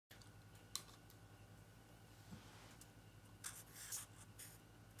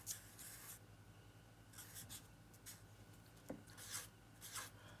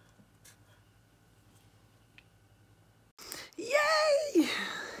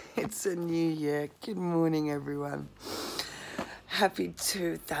It's a new year. Good morning, everyone. Happy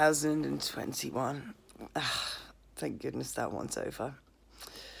 2021. Thank goodness that one's over.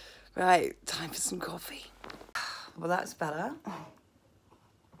 Right, time for some coffee. Well, that's better.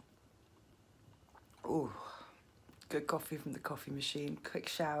 Ooh, good coffee from the coffee machine. Quick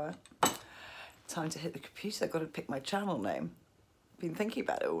shower. Time to hit the computer. I've got to pick my channel name. Been thinking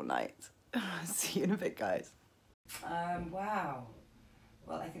about it all night. See you in a bit, guys. Wow.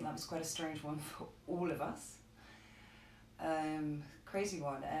 Well, I think that was quite a strange one for all of us. Crazy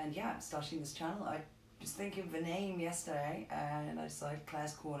one. And yeah, I'm starting this channel. I was thinking of a name yesterday and I decided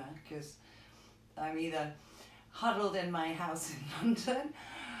Clare's Corner because I'm either huddled in my house in London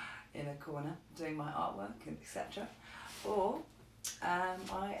in a corner doing my artwork and etc. or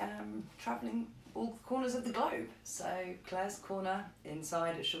I am travelling all corners of the globe. So Clare's Corner,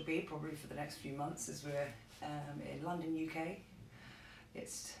 inside it shall be probably for the next few months as we're in London, UK.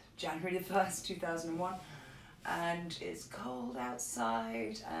 It's January the 1st, 2001 and it's cold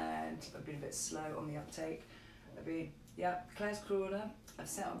outside and I've been a bit slow on the uptake. Clare's Corner. I've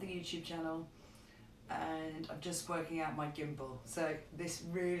set up the YouTube channel and I'm just working out my gimbal. So this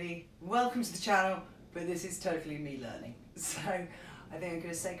really, welcome to the channel, but this is totally me learning. So I think I'm going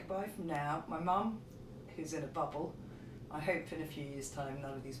to say goodbye from now. My mum, who's in a bubble, I hope in a few years' time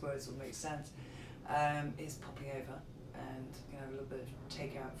none of these words will make sense, is popping over and going to have a little bit of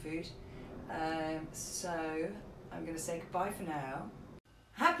takeout food. So I'm going to say goodbye for now.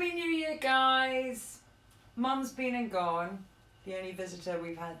 Happy New Year, guys! Mum's been and gone, the only visitor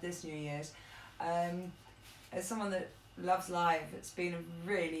we've had this New Year's. As someone that loves live, it's been a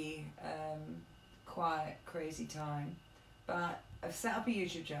really quiet, crazy time. But I've set up a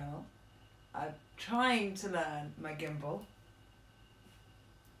YouTube channel. I'm trying to learn my gimbal.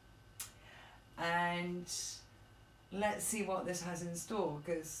 And let's see what this has in store,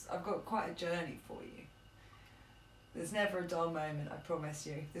 because I've got quite a journey for you. There's never a dull moment, I promise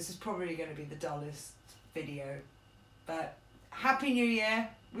you. This is probably going to be the dullest video. But Happy New Year.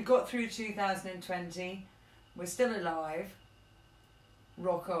 We got through 2020. We're still alive.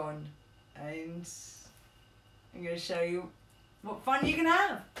 Rock on. And I'm going to show you what fun you can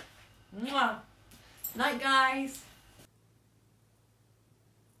have. Mwah. Night, guys.